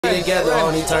together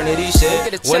on eternity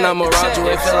shit. When I'm around you,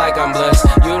 it feel like I'm blessed.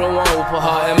 You the one who put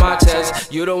heart in my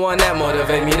chest. You the one that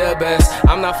motivate me the best.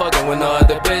 I'm not fucking with no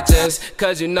other bitches,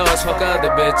 cause you know it's fuck other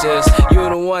bitches. You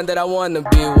the one that I wanna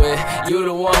be with. You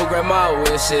the one who grant my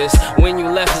wishes. When you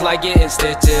left, it's like getting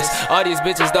stitches. All these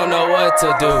bitches don't know what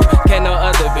to do. Can't no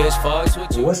other bitch fucks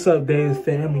with you. What's up, Dave's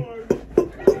family?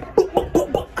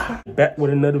 Back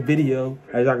with another video.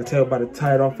 As y'all can tell by the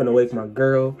title, I'm finna wake my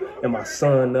girl and my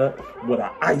son up with an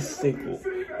icicle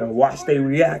and watch their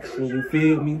reaction, you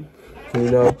feel me?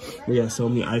 You know, we got so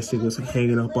many icicles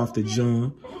hanging up off the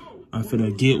john. I'm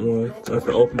finna get one. I'm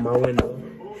finna open my window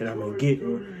and I'm gonna get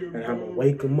one and I'm gonna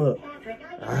wake them up.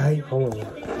 Alright, hold on,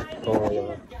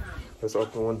 y'all. Let's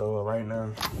open the window right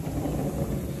now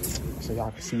so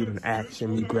y'all can see it in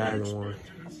action, me grabbing one.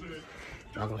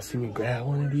 Y'all gonna see me grab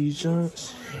one of these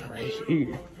junks right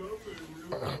here.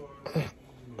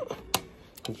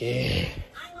 Yeah.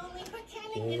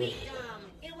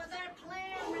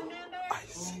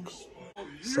 Icicle.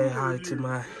 Say hi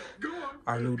to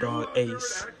our new dog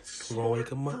Ace. You gonna wake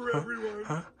him up,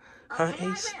 huh,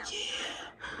 Ace?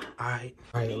 Yeah.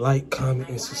 Alright, like, comment,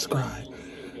 and subscribe.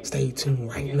 Stay tuned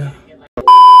right now.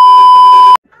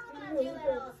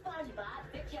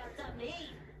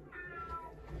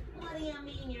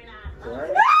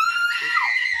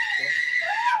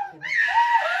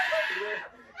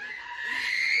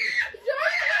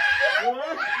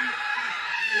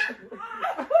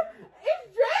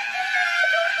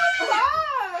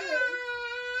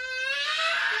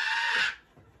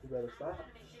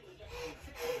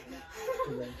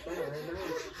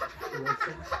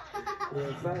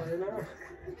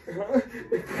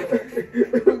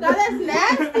 That's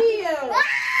nasty. Why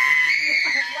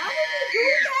would you do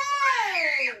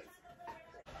that?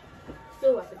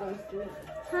 Still have to go to sleep.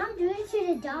 I'm doing it to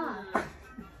the dog.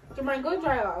 Jermaine, go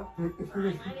dry off. Might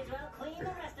as well clean the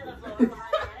rest of the floor.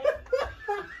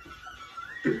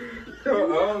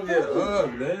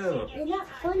 Oh, damn. You're not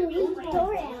funny. Leave the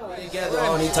door out. Together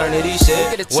on eternity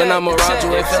shit. When I'm around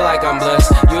you, it feel like I'm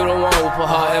blessed. You the one who put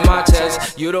heart in my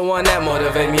chest. You the one that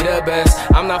motivate me the best.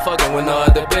 I'm not fucking with no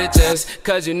other bitches,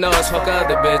 cause you know it's fuck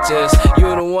other bitches.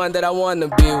 You the one that I wanna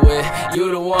be with.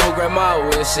 You the one who grant my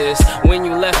wishes. When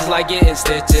you left, it's like getting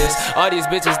stitches. All these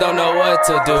bitches don't know what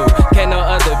to do. Can't no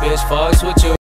other bitch fucks with you.